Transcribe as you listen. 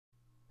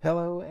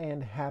Hello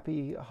and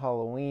happy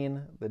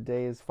Halloween. The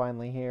day is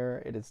finally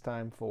here. It is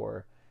time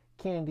for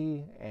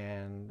candy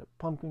and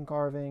pumpkin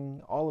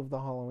carving, all of the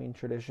Halloween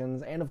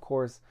traditions, and of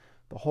course,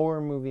 the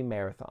horror movie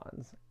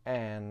marathons.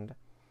 And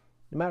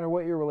no matter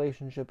what your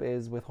relationship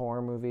is with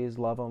horror movies,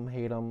 love them,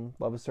 hate them,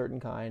 love a certain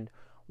kind,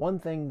 one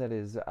thing that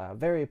is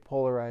very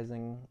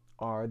polarizing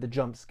are the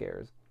jump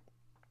scares.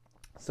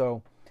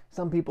 So,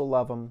 some people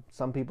love them,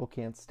 some people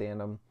can't stand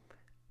them.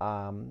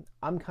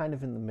 I'm kind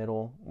of in the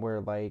middle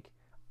where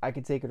I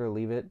could take it or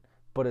leave it,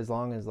 but as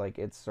long as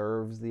it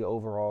serves the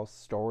overall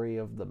story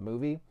of the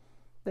movie,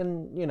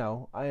 then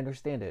I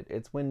understand it.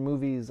 It's when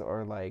movies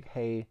are like,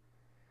 hey,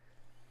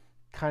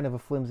 kind of a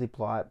flimsy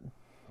plot,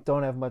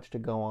 don't have much to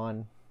go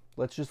on.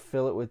 Let's just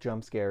fill it with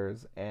jump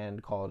scares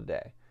and call it a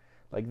day.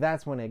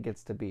 That's when it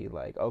gets to be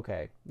like,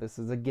 okay, this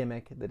is a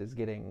gimmick that is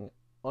getting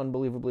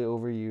unbelievably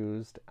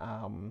overused.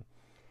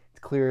 It's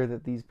clear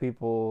that these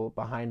people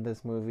behind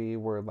this movie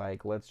were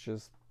like, let's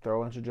just throw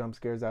a bunch of jump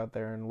scares out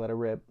there and let it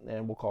rip,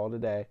 and we'll call it a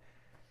day.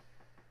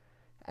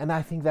 And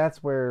I think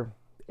that's where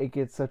it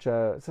gets such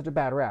a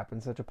bad rap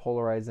and such a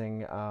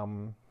polarizing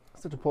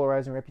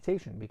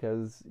reputation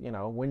because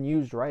when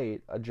used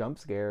right, a jump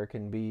scare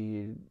can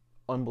be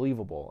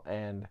unbelievable.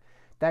 And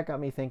that got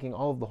me thinking.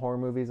 All of the horror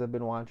movies I've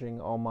been watching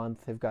all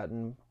month have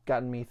gotten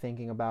me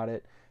thinking about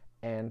it.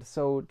 And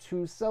so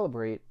to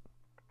celebrate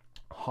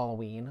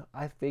Halloween,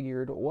 I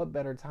figured what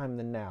better time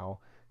than now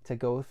to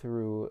go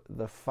through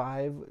the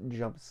 5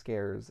 jump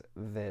scares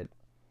that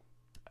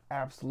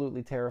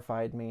absolutely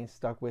terrified me,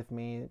 stuck with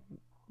me,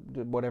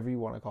 whatever you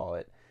want to call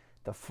it.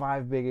 The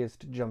 5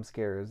 biggest jump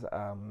scares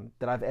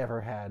that I've ever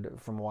had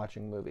from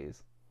watching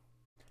movies.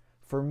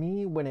 For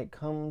me, when it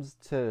comes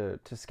to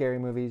scary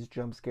movies,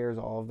 jump scares,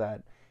 all of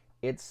that,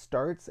 it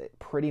starts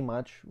pretty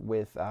much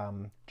with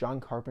John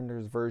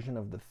Carpenter's version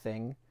of The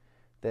Thing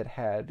that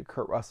had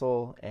Kurt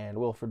Russell and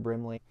Wilford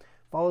Brimley.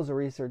 Follows a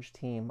research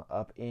team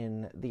up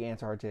in the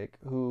Antarctic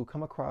who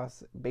come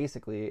across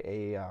basically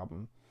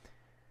an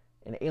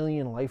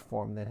alien life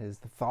form that has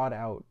thawed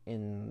out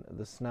in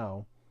the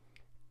snow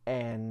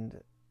and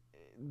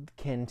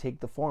can take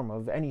the form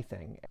of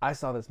anything. I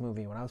saw this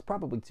movie when I was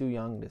probably too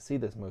young to see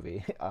this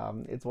movie.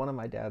 It's one of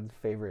my dad's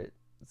favorite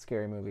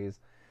scary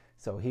movies,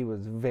 so he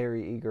was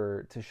very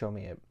eager to show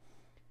me it.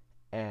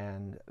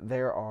 And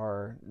there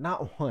are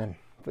not one,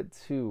 but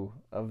 2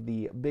 of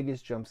the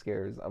biggest jump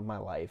scares of my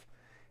life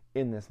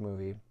in this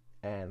movie.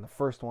 And the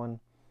first one,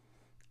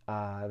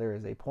 there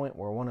is a point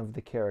where one of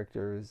the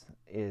characters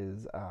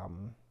is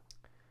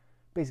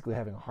basically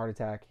having a heart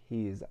attack.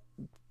 He's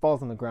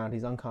falls on the ground.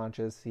 He's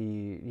unconscious.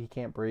 He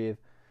can't breathe,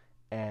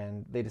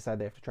 and they decide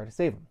they have to try to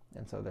save him.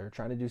 And so they're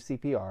trying to do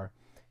CPR,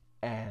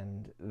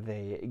 and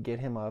they get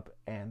him up,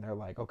 and they're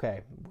like,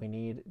 okay, we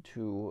need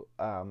to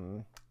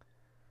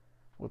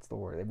what's the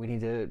word? We need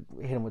to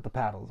hit him with the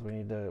paddles. We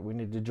need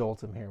to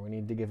jolt him here. We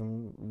need to give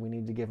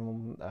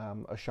him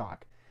a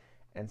shock.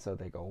 And so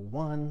they go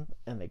 1,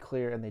 and they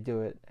clear, and they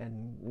do it,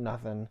 and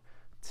nothing.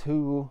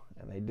 2,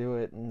 and they do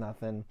it, and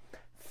nothing.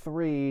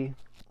 3,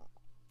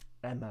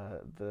 and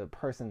the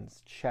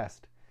person's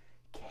chest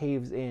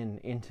caves in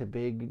into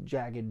big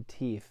jagged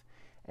teeth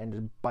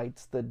and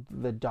bites the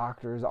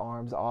doctor's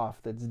arms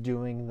off that's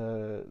doing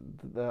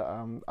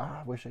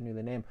I wish I knew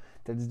the name,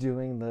 that's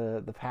doing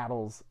the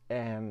paddles,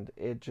 and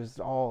it just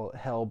all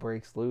hell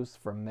breaks loose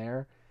from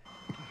there.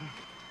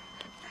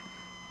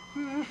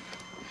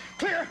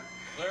 Clear!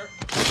 Clear.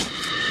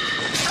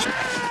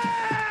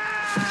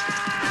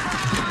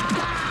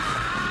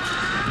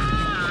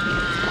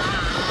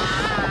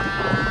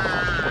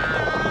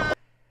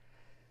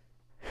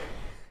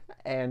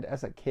 And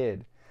as a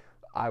kid,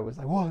 I was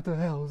like, what the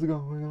hell is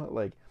going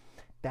on?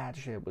 That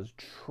shit was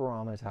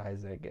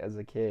traumatizing as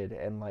a kid.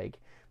 And my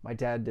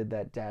dad did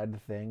that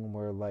dad thing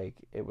where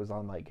it was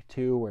on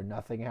 2 where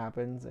nothing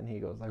happens, and he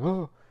goes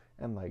oh,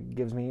 and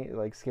gives me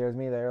scares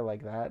me there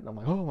like that, and I'm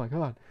like, oh my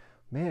god,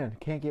 man,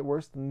 can't get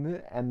worse than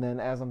this. And then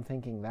as I'm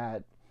thinking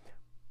that,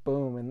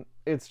 boom, and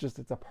it's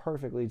a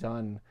perfectly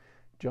done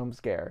jump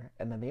scare.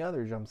 And then the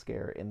other jump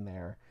scare in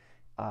there,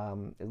 a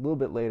little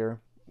bit later,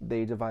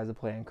 they devise a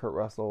plan. Kurt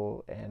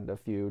Russell and a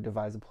few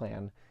devise a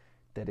plan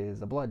that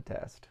is a blood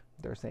test.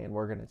 They're saying,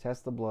 we're going to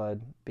test the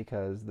blood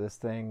because this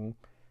thing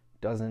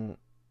doesn't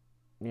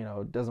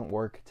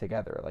work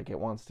together. It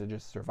wants to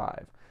just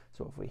survive.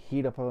 So if we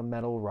heat up a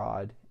metal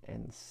rod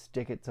and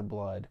stick it to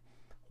blood,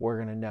 we're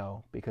going to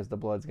know, because the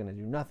blood's going to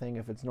do nothing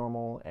if it's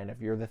normal, and if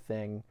you're the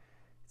thing,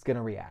 it's going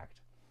to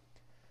react.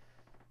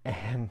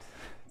 And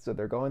so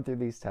they're going through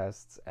these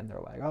tests, and they're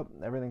like, oh,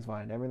 everything's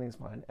fine, everything's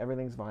fine,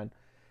 everything's fine.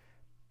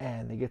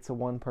 And they get to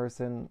one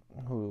person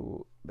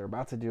who they're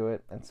about to do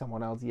it, and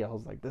someone else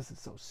yells this is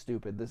so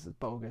stupid, this is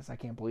bogus, I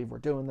can't believe we're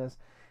doing this.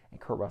 And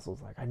Kurt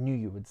Russell's like, I knew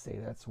you would say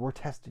that, so we're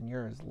testing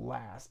yours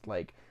last.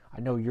 I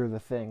know you're the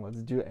thing,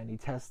 let's do it. And he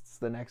tests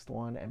the next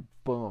one, and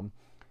boom,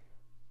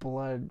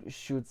 blood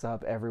shoots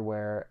up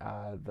everywhere.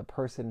 The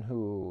person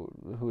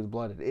whose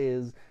blood it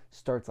is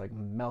starts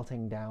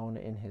melting down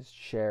in his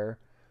chair.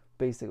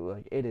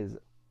 Basically, it is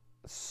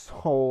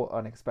so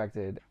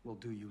unexpected. We'll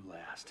do you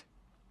last.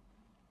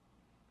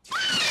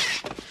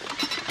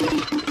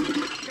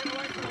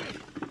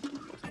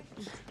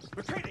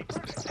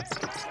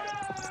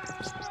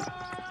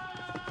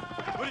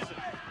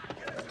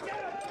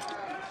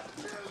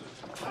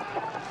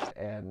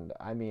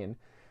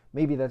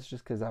 Maybe that's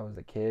just because I was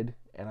a kid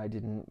and I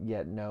didn't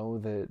yet know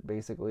that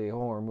basically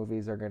horror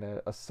movies are going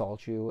to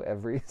assault you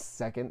every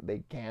second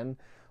they can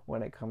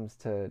when it comes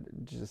to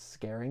just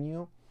scaring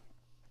you.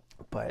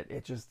 But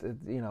I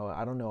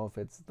don't know if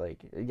it's like,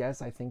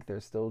 yes, I think they're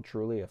still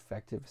truly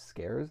effective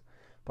scares,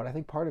 but I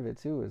think part of it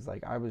too is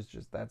like,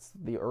 that's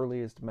the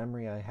earliest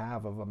memory I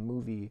have of a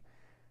movie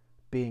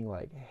being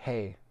like,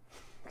 hey,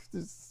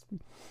 just,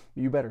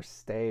 you better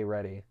stay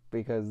ready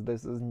because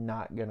this is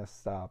not going to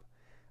stop.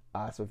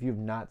 So if you've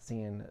not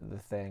seen The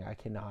Thing, I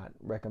cannot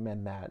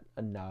recommend that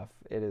enough.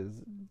 It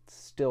is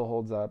still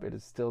holds up. It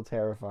is still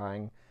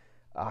terrifying.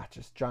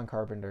 Just John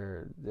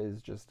Carpenter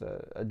is just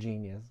a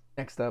genius.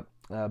 Next up,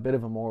 a bit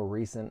of a more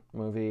recent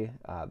movie,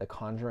 The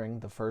Conjuring,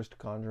 the first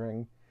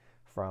Conjuring,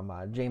 from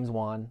James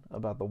Wan,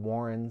 about the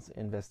Warrens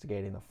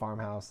investigating the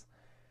farmhouse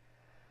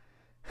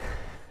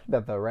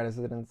that the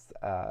residents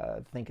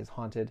think is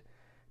haunted,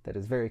 that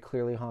is very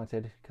clearly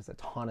haunted because a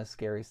ton of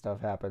scary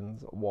stuff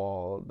happens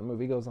while the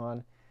movie goes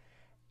on.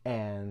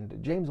 And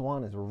James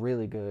Wan is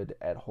really good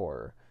at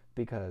horror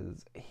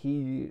because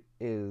he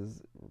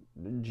is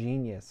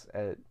genius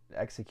at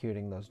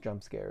executing those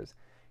jump scares.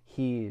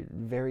 He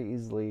very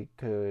easily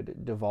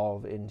could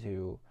devolve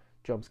into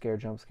jump scare,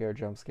 jump scare,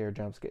 jump scare,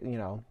 jump scare,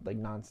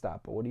 like nonstop.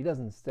 But what he does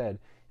instead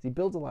is he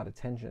builds a lot of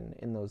tension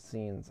in those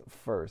scenes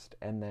first,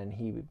 and then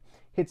he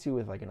hits you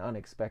with like an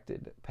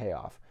unexpected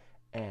payoff.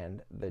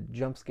 And the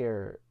jump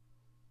scare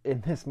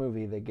in this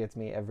movie that gets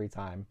me every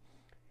time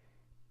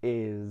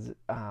is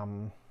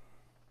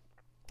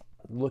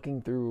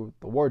looking through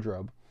the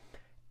wardrobe,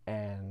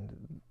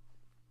 and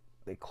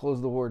they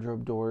close the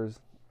wardrobe doors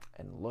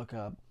and look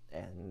up,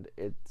 and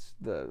it's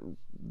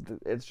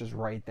just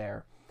right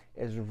there.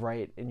 It's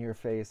right in your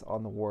face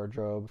on the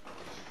wardrobe.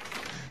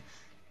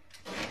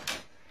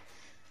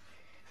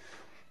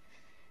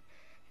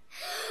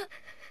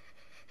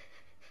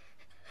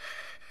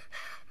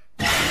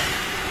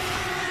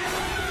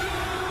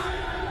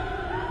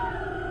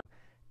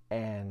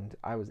 And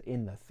I was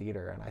in the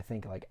theater, and I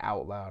think like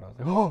out loud I was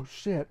like, oh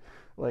shit.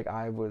 Like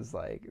I was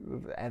like,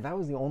 and that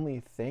was the only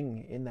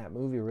thing in that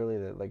movie really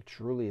that like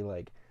truly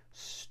like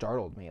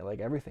startled me. Like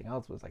everything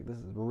else was like, this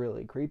is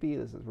really creepy,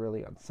 this is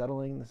really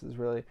unsettling, this is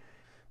really,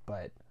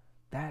 but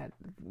that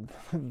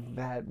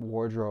that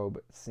wardrobe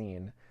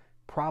scene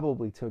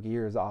probably took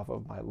years off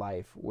of my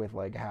life with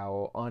like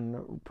how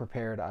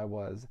unprepared I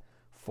was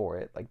for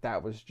it. Like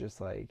that was just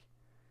like,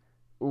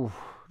 oof,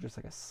 just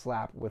like a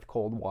slap with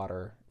cold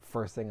water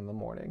first thing in the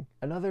morning.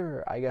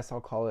 Another, I guess I'll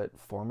call it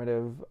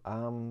formative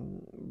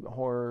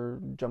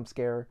horror jump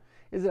scare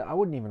is that I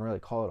wouldn't even really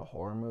call it a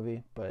horror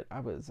movie, but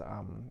I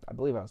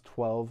believe I was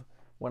 12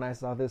 when I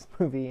saw this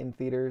movie in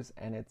theaters,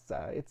 and it's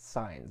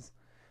Signs,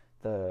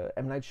 the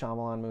M. Night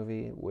Shyamalan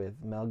movie with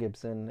Mel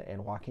Gibson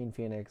and Joaquin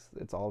Phoenix.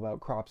 It's all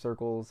about crop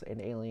circles and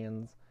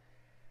aliens.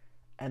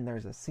 And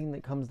there's a scene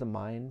that comes to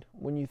mind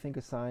when you think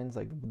of Signs,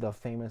 like the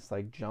famous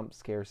like jump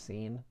scare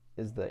scene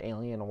is the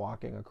alien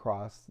walking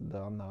across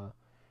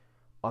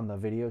on the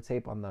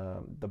videotape, on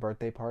the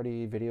birthday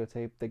party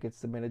videotape that gets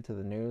submitted to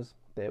the news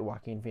that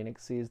Joaquin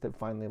Phoenix sees, that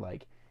finally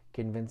like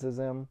convinces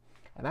him.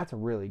 And that's a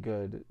really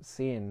good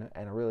scene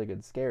and a really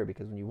good scare,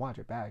 because when you watch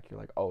it back, you're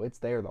like, oh, it's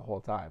there the whole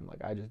time.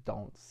 Like I just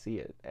don't see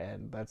it.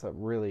 And it's a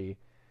really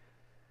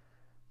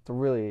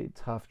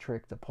tough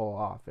trick to pull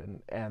off.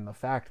 And the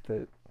fact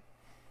that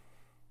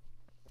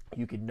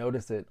you could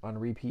notice it on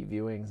repeat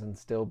viewings and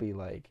still be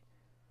like,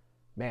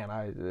 man,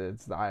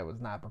 I was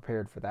not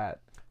prepared for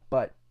that.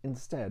 But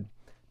instead,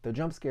 the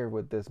jump scare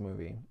with this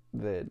movie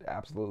that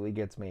absolutely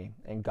gets me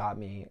and got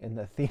me in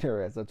the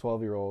theater as a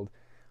 12-year-old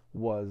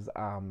was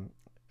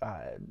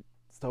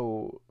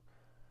so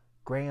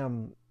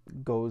Graham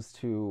goes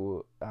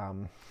to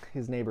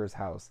his neighbor's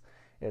house.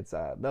 It's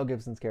Mel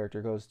Gibson's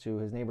character goes to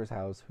his neighbor's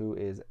house, who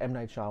is M.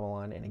 Night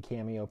Shyamalan in a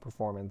cameo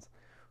performance,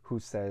 who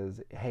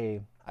says,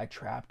 hey, I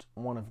trapped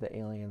one of the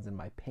aliens in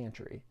my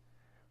pantry.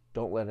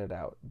 Don't let it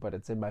out, but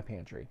it's in my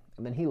pantry.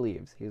 And then he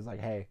leaves. He's like,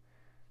 hey,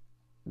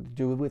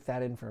 do with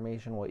that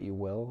information what you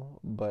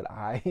will, but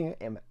I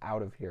am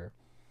out of here.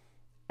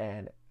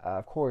 And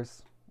of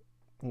course,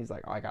 he's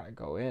like, oh, I gotta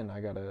go in.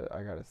 I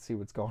gotta see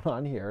what's going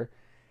on here.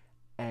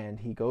 And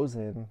he goes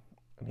in,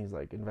 and he's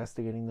like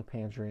investigating the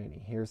pantry, and he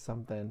hears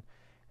something,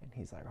 and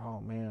he's like,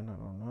 oh man,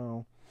 I don't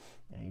know.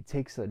 And he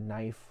takes a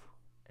knife,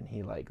 and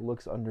he like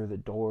looks under the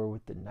door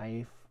with the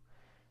knife,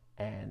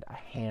 and a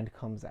hand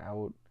comes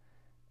out,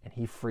 and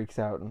he freaks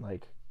out and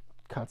like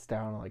cuts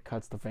down and like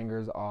cuts the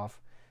fingers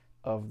off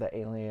of the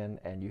alien,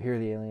 and you hear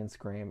the alien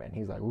scream, and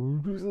he's like,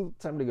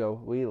 time to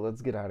go.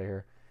 Let's get out of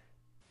here.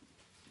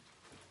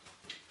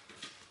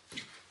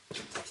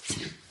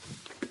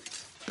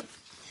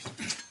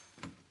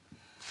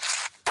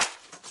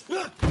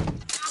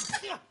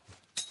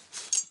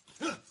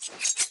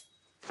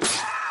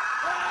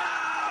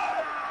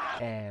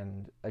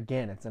 And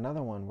again, it's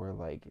another one where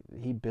like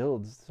he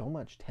builds so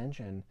much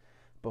tension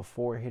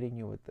before hitting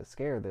you with the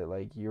scare that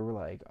like you're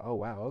like, oh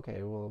wow,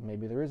 okay, well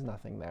maybe there is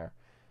nothing there.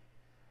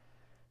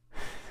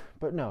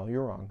 But no,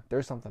 you're wrong.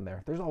 There's something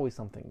there. There's always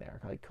something there.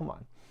 Like, come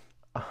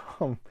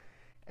on.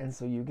 And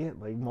so you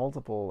get like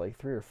multiple, like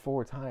 3 or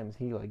 4 times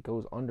he like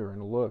goes under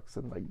and looks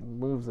and like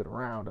moves it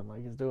around and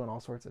like is doing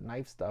all sorts of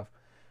knife stuff.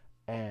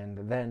 And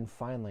then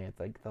finally at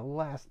like the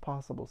last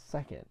possible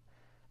second,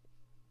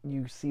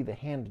 you see the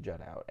hand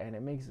jut out, and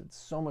it makes it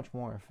so much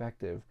more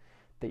effective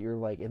that you're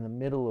like in the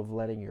middle of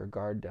letting your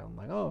guard down,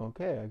 like, oh,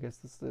 okay, I guess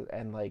this is,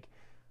 and like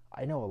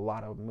I know a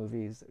lot of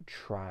movies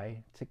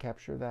try to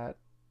capture that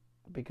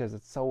because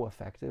it's so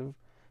effective,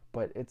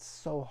 but it's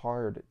so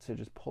hard to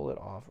just pull it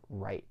off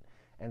right.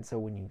 And so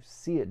when you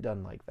see it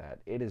done like that,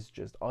 it is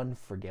just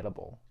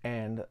unforgettable.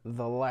 And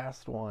the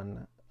last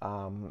one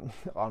on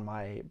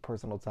my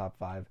personal top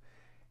five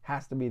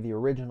has to be the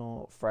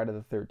original Friday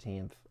the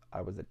 13th. I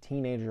was a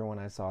teenager when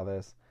I saw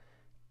this,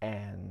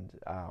 and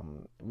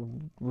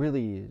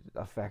really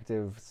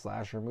effective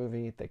slasher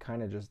movie. They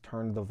kind of just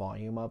turned the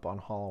volume up on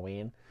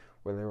Halloween,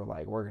 where they were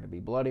like, we're going to be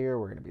bloodier,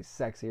 we're going to be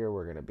sexier,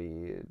 we're going to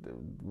be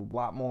a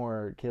lot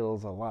more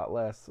kills, a lot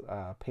less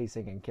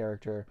pacing and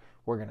character.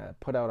 We're going to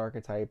put out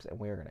archetypes, and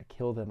we are going to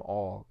kill them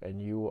all,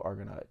 and you are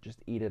going to just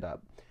eat it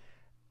up.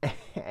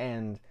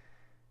 And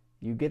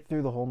you get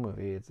through the whole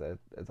movie. It's a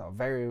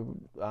very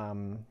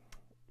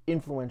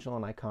influential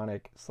and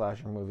iconic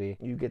slasher movie.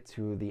 You get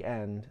to the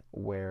end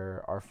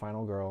where our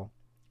final girl,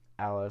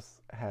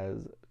 Alice,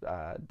 has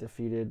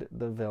defeated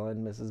the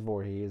villain, Mrs.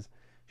 Voorhees.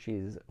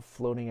 She's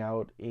floating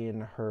out in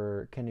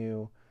her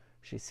canoe.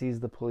 She sees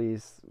the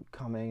police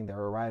coming. They're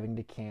arriving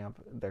to camp.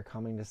 They're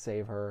coming to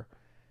save her.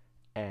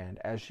 And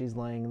as she's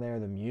laying there,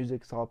 the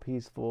music's all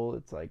peaceful.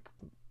 It's like,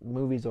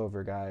 movie's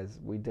over, guys.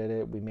 We did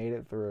it. We made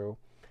it through.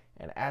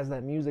 And as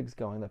that music's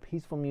going, the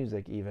peaceful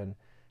music even,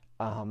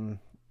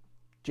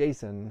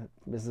 Jason,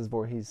 Mrs.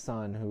 Voorhees'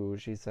 son, who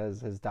she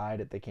says has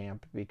died at the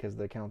camp because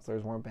the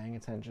counselors weren't paying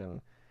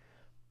attention,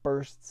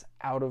 bursts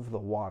out of the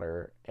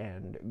water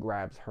and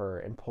grabs her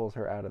and pulls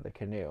her out of the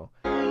canoe.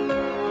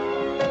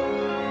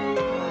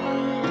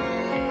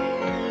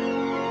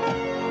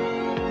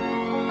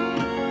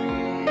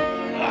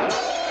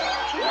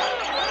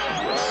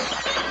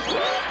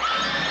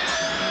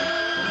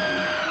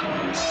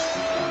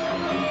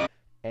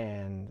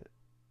 And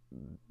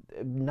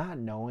not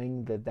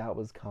knowing that that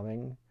was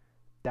coming,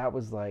 that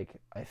was like,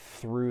 I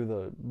threw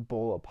the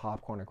bowl of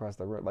popcorn across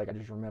the room. Like, I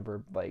just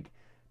remember like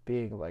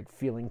being like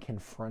feeling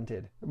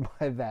confronted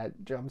by that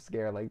jump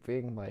scare, like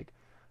being like,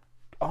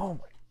 oh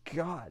my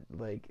god,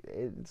 like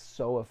it's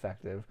so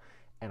effective.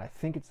 And I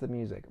think it's the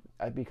music,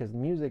 because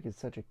music is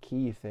such a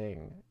key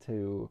thing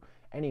to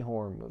any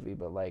horror movie,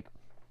 but like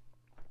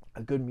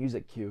a good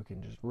music cue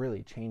can just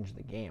really change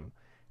the game.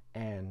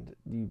 And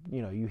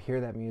you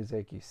hear that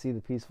music, you see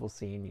the peaceful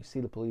scene, you see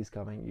the police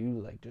coming,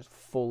 you like just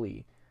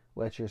fully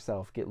let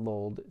yourself get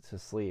lulled to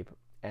sleep.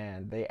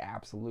 And they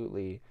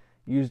absolutely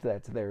used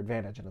that to their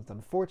advantage. And it's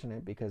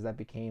unfortunate because that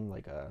became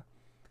like a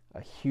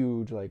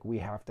huge, like, we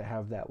have to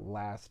have that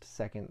last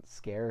second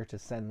scare to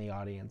send the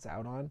audience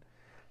out on.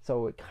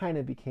 So it kind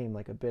of became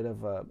like a bit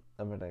of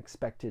an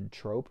expected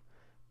trope.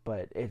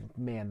 But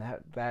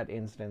that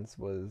instance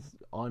was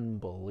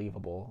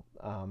unbelievable.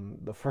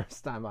 The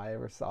first time I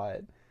ever saw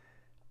it.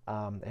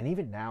 And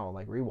even now,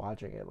 like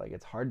rewatching it, like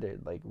it's hard to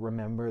like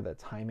remember the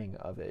timing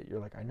of it. You're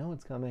like, I know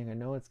it's coming.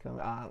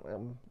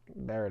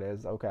 There it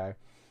is. Okay.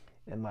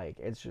 And like,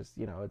 it's just,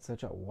 it's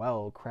such a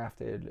well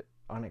crafted,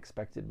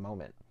 unexpected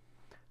moment.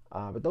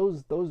 But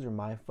those are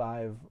my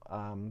five.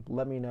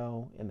 Let me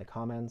know in the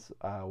comments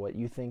what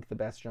you think the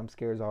best jump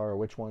scares are, or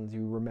which ones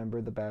you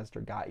remember the best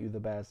or got you the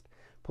best.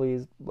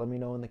 Please let me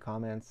know in the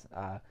comments.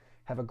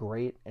 Have a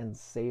great and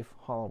safe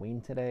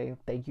Halloween today.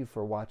 Thank you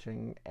for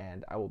watching,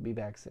 and I will be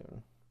back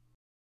soon.